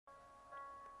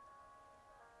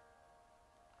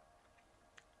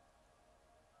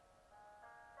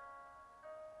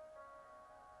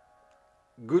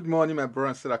Good morning, my brothers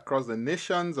and sisters across the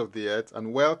nations of the earth,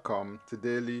 and welcome to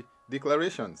Daily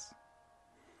Declarations.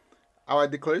 Our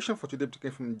declaration for today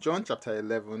came from John chapter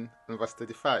 11 and verse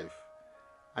 35,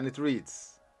 and it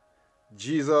reads,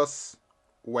 Jesus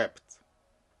wept.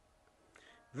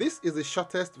 This is the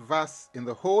shortest verse in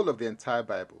the whole of the entire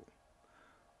Bible.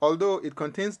 Although it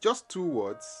contains just two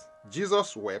words,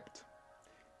 Jesus wept,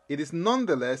 it is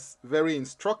nonetheless very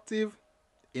instructive,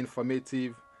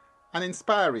 informative, and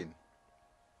inspiring.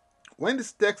 When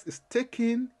this text is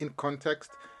taken in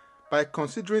context by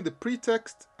considering the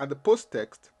pretext and the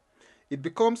post-text, it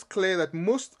becomes clear that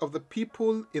most of the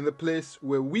people in the place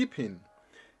were weeping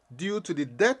due to the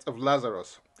death of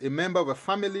Lazarus, a member of a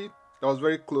family that was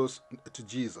very close to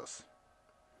Jesus.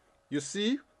 You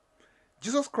see,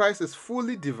 Jesus Christ is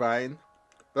fully divine,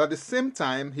 but at the same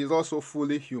time, he is also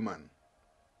fully human.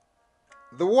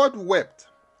 The word wept,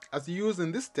 as used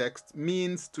in this text,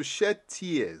 means to shed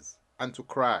tears and to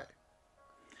cry.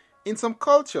 In some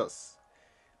cultures,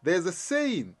 there is a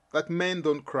saying that men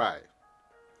don't cry,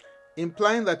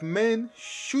 implying that men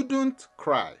shouldn't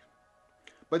cry.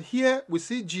 But here we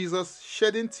see Jesus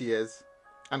shedding tears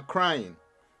and crying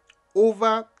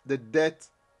over the death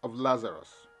of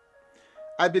Lazarus.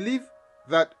 I believe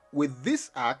that with this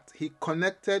act, he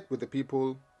connected with the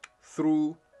people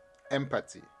through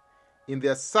empathy in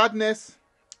their sadness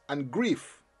and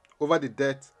grief over the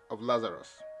death of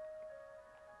Lazarus.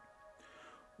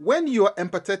 When you are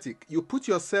empathetic, you put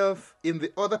yourself in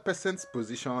the other person's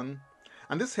position,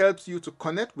 and this helps you to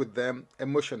connect with them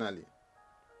emotionally.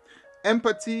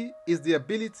 Empathy is the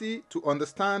ability to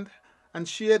understand and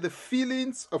share the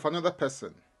feelings of another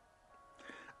person.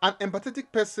 An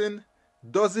empathetic person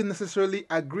doesn't necessarily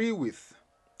agree with,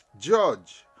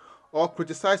 judge, or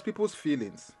criticize people's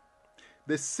feelings.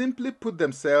 They simply put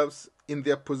themselves in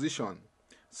their position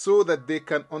so that they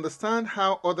can understand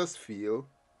how others feel,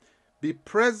 be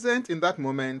present in that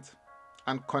moment,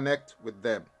 and connect with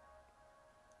them.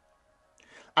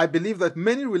 I believe that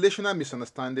many relational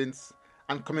misunderstandings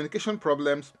and communication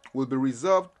problems will be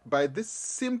resolved by this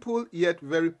simple yet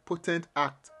very potent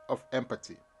act of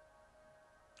empathy.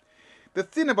 The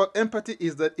thing about empathy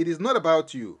is that it is not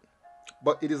about you,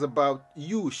 but it is about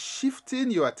you shifting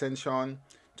your attention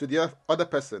to the other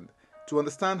person to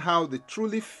understand how they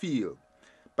truly feel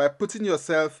by putting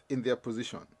yourself in their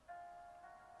position.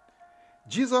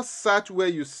 Jesus sat where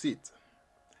you sit,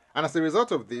 and as a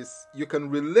result of this, you can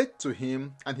relate to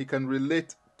him and he can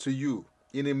relate to you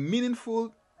in a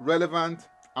meaningful, relevant,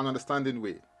 and understanding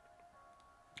way.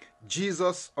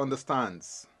 Jesus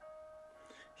understands.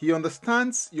 He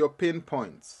understands your pain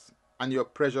points and your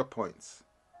pressure points.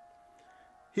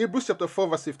 Hebrews chapter 4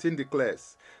 verse 15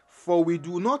 declares, "For we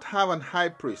do not have an high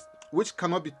priest which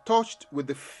cannot be touched with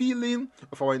the feeling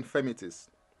of our infirmities,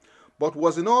 but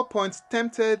was in all points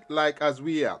tempted like as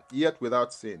we are, yet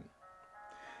without sin."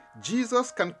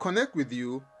 Jesus can connect with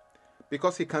you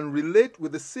because he can relate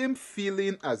with the same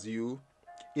feeling as you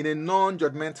in a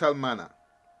non-judgmental manner.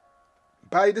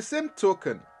 By the same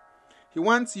token, he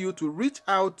wants you to reach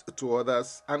out to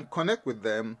others and connect with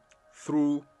them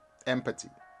through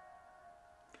empathy.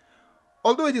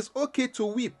 Although it is okay to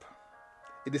weep,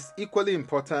 it is equally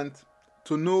important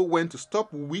to know when to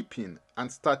stop weeping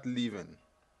and start living.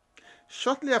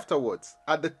 Shortly afterwards,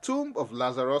 at the tomb of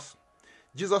Lazarus,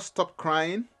 Jesus stopped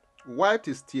crying, wiped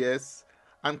his tears,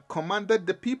 and commanded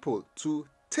the people to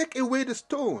take away the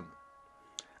stone.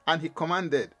 And he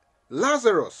commanded,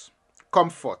 "Lazarus, come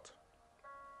forth."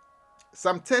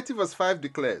 Psalm 30 verse 5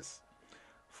 declares,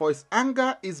 "For his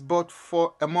anger is but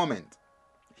for a moment,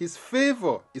 his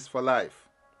favor is for life.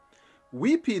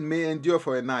 Weeping may endure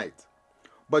for a night,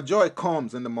 but joy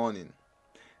comes in the morning."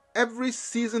 Every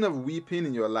season of weeping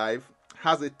in your life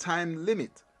has a time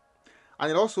limit, and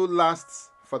it also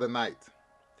lasts for the night.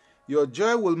 Your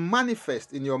joy will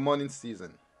manifest in your morning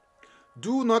season.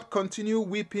 Do not continue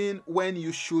weeping when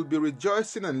you should be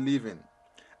rejoicing and living,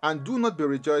 and do not be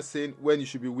rejoicing when you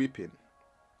should be weeping.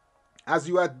 As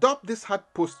you adopt this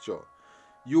heart posture,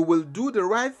 you will do the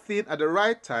right thing at the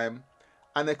right time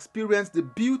and experience the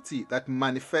beauty that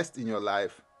manifests in your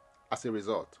life as a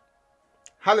result.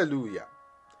 Hallelujah.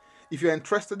 If you're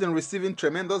interested in receiving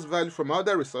tremendous value from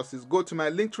other resources, go to my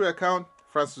Linktree account,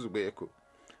 Francis Ubeku.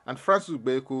 And Francis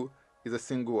Ubeku is a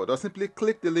single word. Or simply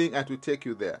click the link and it will take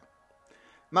you there.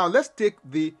 Now let's take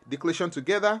the declaration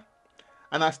together,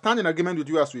 and I stand in agreement with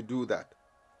you as we do that.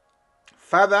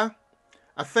 Father,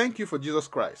 I thank you for Jesus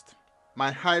Christ,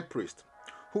 my high priest,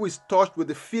 who is touched with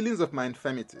the feelings of my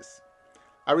infirmities.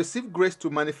 I receive grace to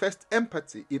manifest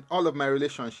empathy in all of my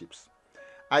relationships.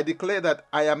 I declare that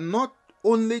I am not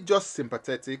only just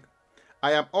sympathetic,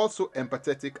 I am also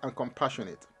empathetic and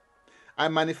compassionate. I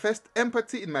manifest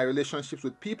empathy in my relationships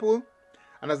with people,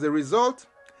 and as a result,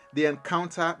 they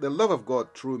encounter the love of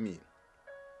God through me.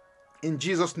 In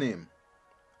Jesus' name,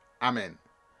 Amen.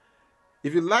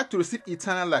 If you'd like to receive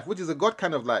eternal life, which is a God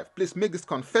kind of life, please make this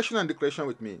confession and declaration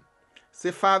with me.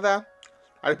 Say, Father,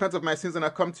 I repent of my sins and I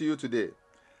come to you today.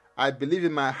 I believe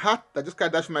in my heart that Jesus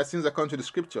Christ died for my sins according to the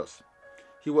scriptures.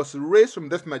 He was raised from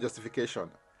death for my justification.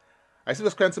 I receive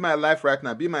Jesus Christ into my life right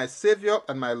now. Be my Savior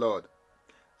and my Lord.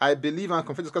 I believe and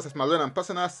confess Jesus Christ as my Lord and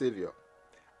personal Savior.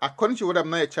 According to your word, I'm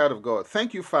now a child of God.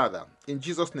 Thank you, Father. In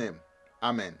Jesus' name,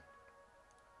 Amen.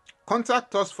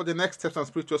 Contact us for the next steps and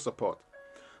spiritual support.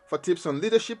 For tips on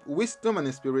leadership, wisdom, and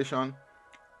inspiration,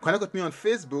 connect with me on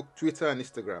Facebook, Twitter, and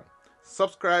Instagram.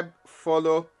 Subscribe,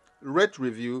 follow, rate,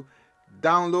 review,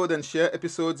 download, and share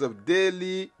episodes of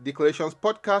Daily Declarations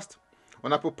podcast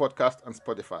on Apple Podcast and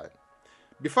Spotify.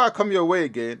 Before I come your way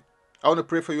again, I want to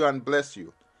pray for you and bless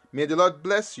you. May the Lord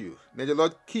bless you. May the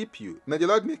Lord keep you. May the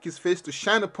Lord make his face to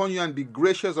shine upon you and be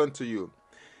gracious unto you.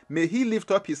 May he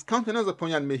lift up his countenance upon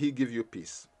you and may he give you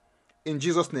peace. In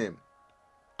Jesus' name,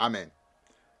 Amen.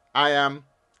 I am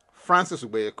Francis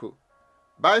Ubeyeku.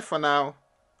 Bye for now,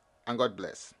 and God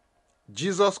bless.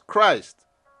 Jesus Christ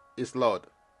is Lord.